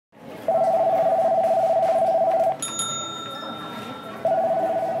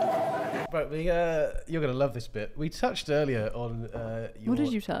you're gonna love this bit. We touched earlier on. What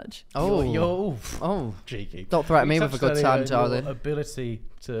did you touch? Your cheeky. Don't threaten me with a good time, darling. Your ability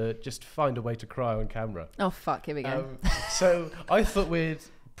to just find a way to cry on camera. Oh fuck! Here we go. So I thought we'd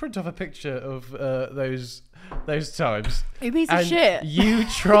print off a picture of those times. You piece of shit. You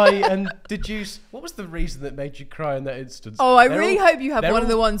try and deduce what was the reason that made you cry in that instance. Oh, I really hope you have one of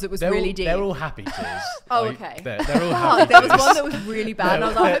the ones that was really deep. They're all happy tears. Oh, okay. They're all happy there tears. was one that was really bad, and I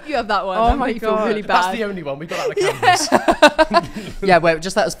was like, I hope you have that one. Oh my God. God. Really bad. That's the only one. We got that on the cameras. Yeah, wait,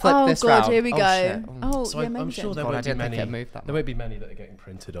 just let us flip this round. Oh God, here we go. Shit. Oh, So yeah, I'm sure there won't be many. There won't be many that are getting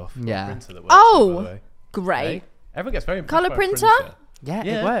printed off. Yeah. Printer that works, by the way. Great. Hey? Everyone gets very impressed Colour by a printer? Yeah,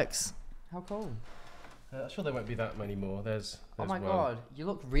 it works. How cool. I'm sure there won't be that many more. There's Oh my one. God, you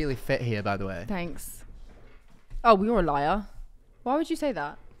look really fit here, by the way. Thanks. Oh, you're a liar. Why would you say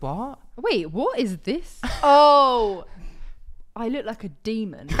that? What? Wait, what is this? Oh, I look like a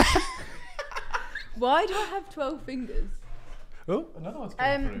demon. Why do I have 12 fingers? Oh, another one's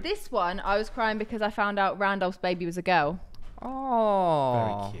coming through. This one, I was crying because I found out Randolph's baby was a girl.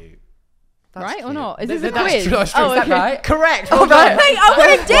 Oh. Very cute. That's right cute. or not? Is this a That's quiz? true, that's true. Oh, Is that okay. right? Correct. Oh, Well done. mate, I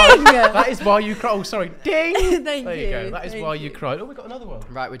want a ding. That is why you cried. Oh, sorry. Ding. Thank There you go. That is Thank why you cried. Oh, we got another one.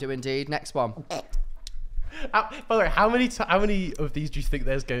 Right, we do indeed. Next one. By the way, how many of these do you think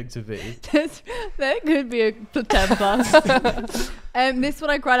there's going to be? There could be a 10 plus. This one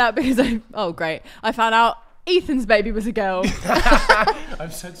I cried out because I found out Ethan's baby was a girl.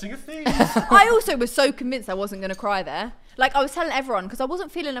 I'm sensing a theme. I also was so convinced I wasn't going to cry there. Like, I was telling everyone because I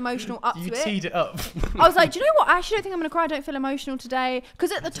wasn't feeling emotional up You to it. teed it up. I was like, do you know what? I actually don't think I'm going to cry. I don't feel emotional today.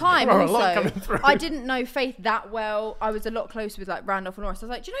 Because at the time, There are a lot also, coming through. I didn't know Faith that well. I was a lot closer with like Randolph and Norris. I was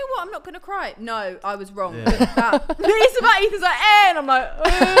like, do you know what? I'm not going to cry. No, I was wrong. Yeah. It's about Ethan's like, and I'm like,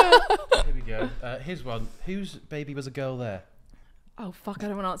 ugh. Here we go. Here's one. Whose baby was a girl there? Oh, fuck, I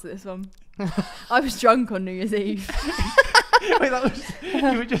don't want to answer this one. I was drunk on New Year's Eve. Wait,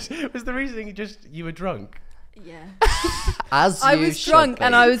 was the reason you were drunk? Yeah. As I you was should drunk be.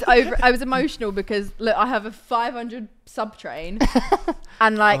 and I was emotional because look, I have a 500 sub train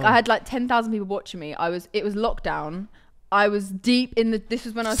and like I had like 10,000 people watching me. It was lockdown. I was deep in this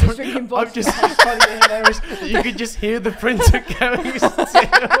was when I was just drinking vodka. I'm just finding it hilarious that you could just hear the printer going still.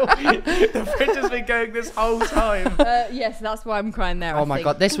 The printer's been going this whole time. Yes, that's why I'm crying there. Oh my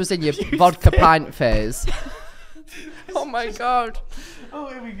God, this was in your vodka pint phase. Oh my God. Oh,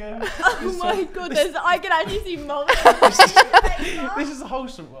 here we go. Oh my God, I can actually see mom. This is a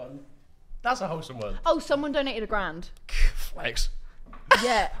wholesome one. That's a wholesome one. Oh, someone donated $1,000. Flex.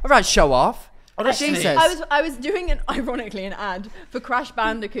 Yeah. All right, show off. Honestly, Jesus. I was doing ironically an ad for Crash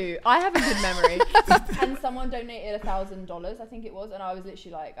Bandicoot. I have a good memory. And someone donated $1,000, I think it was, and I was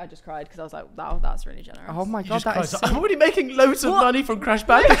literally like, I just cried because I was like, wow, that's really generous. Oh my God, that is I'm already making loads of money from Crash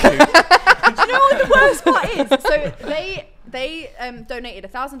Bandicoot. Do you know what the worst part is? So they donated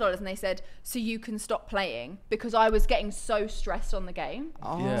 $1,000 and they said, so you can stop playing because I was getting so stressed on the game.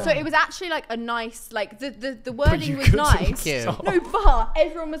 Oh. Yeah. So it was actually like a nice, like the wording was couldn't nice. stop. No, but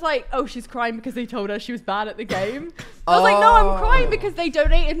everyone was like, oh, she's crying because they told her she was bad at the game. I was like, no, I'm crying because they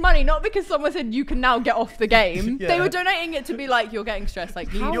donated money, not because someone said you can now get off the game. Yeah. They were donating it to be like, you're getting stressed.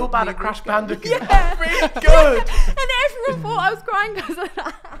 Like, You're bad at Crash Bandicoot. Yeah. Really good. And everyone thought I was crying because of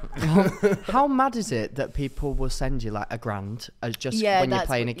that. How mad is it that people will send you like $1,000 as just when you're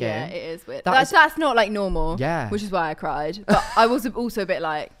playing a game? Yeah, it is weird. That That's not like normal. Yeah. Which is why I cried. But I was also a bit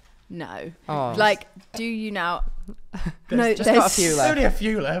like, no. Oh. Like, do you now? There's just got a few There's left. only a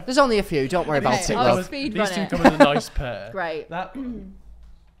few left. There's only a few. Don't worry about Okay, it, I'll love. speed These run two it. come as a nice pair. Great. That,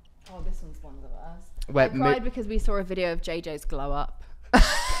 Oh, this one's one of the worst. Wait, I cried because we saw a video of JJ's glow up.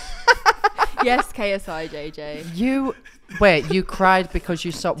 Yes, KSI JJ. You cried because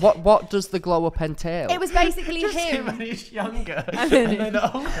you saw what does the glow up entail? It was basically just him him. when he's younger and then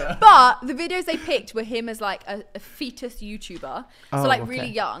older. But the videos they picked were him as like a fetus YouTuber, Oh, so like okay. really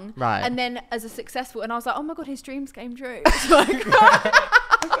young, Right. and then as a successful. And I was like, oh my God, his dreams came true. So I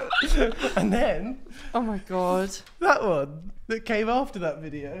cried. And then Oh my God. that one that came after that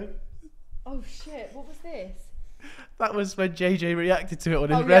video. Oh shit! What was this? That was when JJ reacted to it on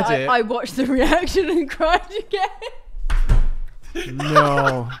his Oh yeah, Reddit. I watched the reaction and cried again.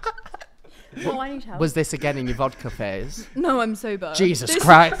 No. Oh, I need help. Was this again in your vodka phase? No, I'm sober. Jesus This-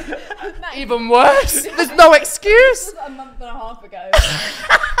 Christ. Mate, Even worse. There's no this excuse. was a month and a half ago.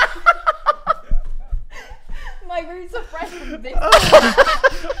 My roots are fresh from this.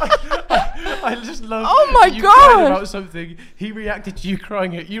 I just love. Oh my you God. cried about something. He reacted to you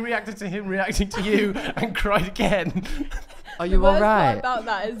crying it. You reacted to him reacting to you and cried again. Are you the worst alright? part about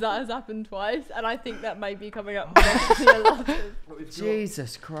that is that has happened twice, and I think that might be coming up a lot.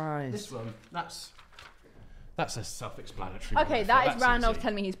 Jesus Christ. This one, that's a self-explanatory. Okay, one, that so is that's Randolph easy.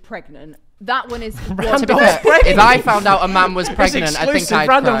 telling me he's pregnant. That one is. To be fair, if I found out a man was pregnant, I think I'd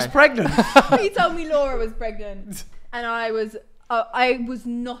Randolph's cry. pregnant. He told me Laura was pregnant, and I was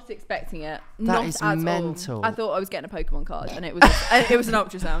not expecting it. That Not is at mental. all. I thought I was getting a Pokemon card, and it was it was an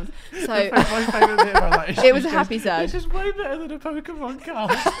ultrasound. So My favourite bit about that is it was she a goes, happy sad. This is way better than a Pokemon card.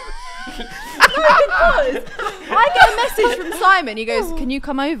 Because I get a message from Simon. He goes, "Can you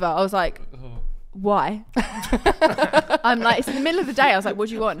come over?" I was like, "Why?" I'm like, "It's in the middle of the day." I was like, "What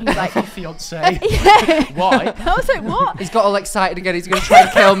do you want?" He's like, Your fiance. "Yeah." Why? I was like, "What?" He's got all excited again. He's going to try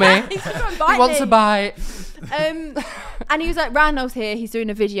and kill me. He's gonna He bite wants me. a bite. And he was like, "Randall's here. He's doing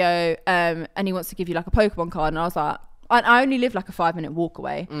a video, and he wants to give you like a Pokemon card." And I was like, I only live like a 5-minute walk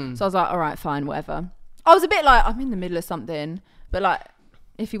away, so I was like, "All right, fine, whatever." I was a bit like, I'm in the middle of something, but like,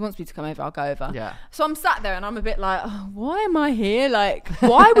 if he wants me to come over, I'll go over. Yeah. So I'm sat there and I'm a bit like, oh, why am I here? Like,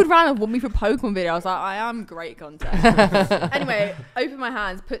 why would Randall want me for a Pokemon video? I was like, I am great content. Anyway, open my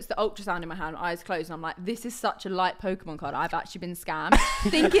hands, puts the ultrasound in my hand, eyes closed, and I'm like, this is such a light Pokemon card. I've actually been scammed.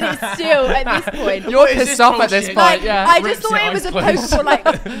 Thinking it's still at this point. You're pissed off at this bullshit? point, Like, yeah. I just Rips thought your it was eyes a closed. Pokemon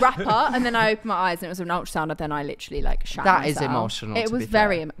like wrapper, and then I opened my eyes and it was an ultrasound, and then I literally like shat That is myself. emotional, It to was be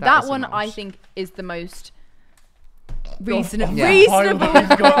very. fair. That is one I emotional. think is the most reasonable Yeah. reasonable Pile we've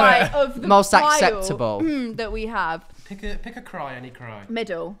got cry there. of the Most pile, acceptable. that we have. Pick a cry, any cry.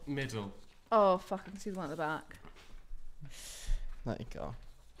 Middle. Middle. Oh fuck! I can see the one at the back. There you go.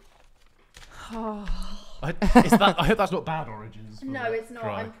 I hope that's not bad origins. for No, that it's not.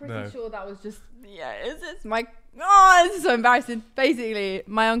 cry. I'm pretty No. sure that was just. Yeah, it's my. Oh, this is so embarrassing. Basically,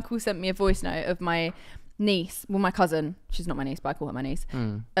 my uncle sent me a voice note of my niece, well, my cousin. She's not my niece, but I call her my niece.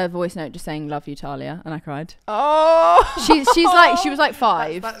 A voice note just saying "Love you, Talia," and I cried. Oh, She was like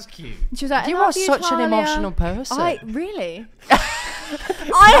 5. That's cute. She was like, you "I are love such Talia." an emotional person. I really.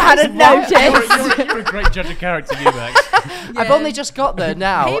 I hadn't noticed. You're a great judge of character, you, Max. I've only just got there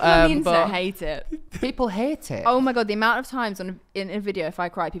now. People on the internet but hate it. people hate it. Oh my god, the amount of times in a video if I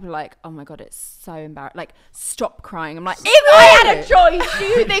cry, people are like, "Oh my god, it's so embarrassing." Like, stop crying. I'm like, if I had a choice, do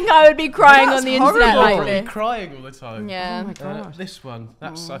you think I would be crying on the internet horrible. like Probably this? crying all the time. Yeah. Oh my god. This one, I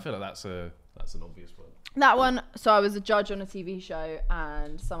feel like that's an obvious one. That one. So I was a judge on a TV show,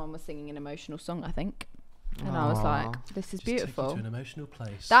 and someone was singing an emotional song, I think, and I was like, "This is Just take you beautiful." to an emotional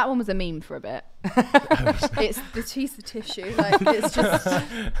place. That one was a meme for a bit. It's the piece of tissue, like it's just.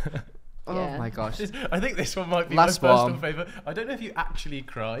 Oh Yeah. my gosh. I think this one might be Last my personal one. favourite. I don't know if you actually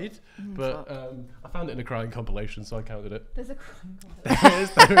cried, but I found it in a crying compilation, so I counted it. There's a.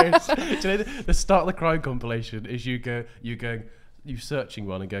 There is. Do you know the start of the crying compilation is you searching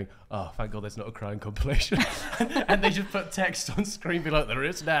one and going, "Oh, thank God, there's not a crying compilation," and they just put text on screen, be like, "There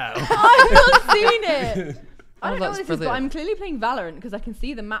is now." I've not seen it. I don't know that's what this is, but brilliant. I'm clearly playing Valorant because I can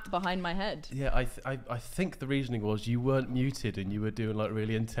see the map behind my head. Yeah, I think the reasoning was you weren't muted and you were doing like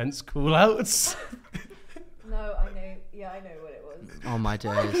really intense call outs. No, I know. Yeah, I know what it was. Oh my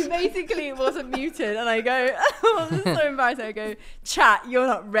days. Basically, it wasn't muted, and I go, oh, this is so embarrassing. I go, "Chat, you're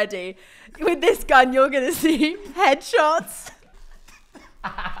not ready. With this gun, you're gonna see headshots."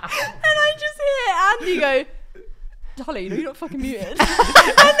 And I just hear Andy go, "Dolly, no, you're not fucking muted." And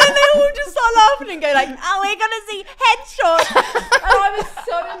then they all just start laughing and go like, "Oh, we're gonna see headshots." And I was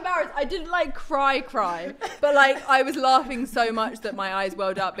so embarrassed. I didn't like cry, but like I was laughing so much that my eyes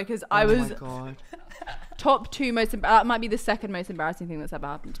welled up because I was Oh my god. top 2 most. That might be the second most embarrassing thing that's ever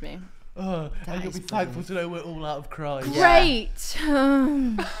happened to me. Oh, and you'll is be thankful to know we're all out of cries. Great.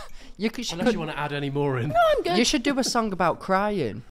 You could, Unless you want to add any more in. I'm good. you should do a song about crying.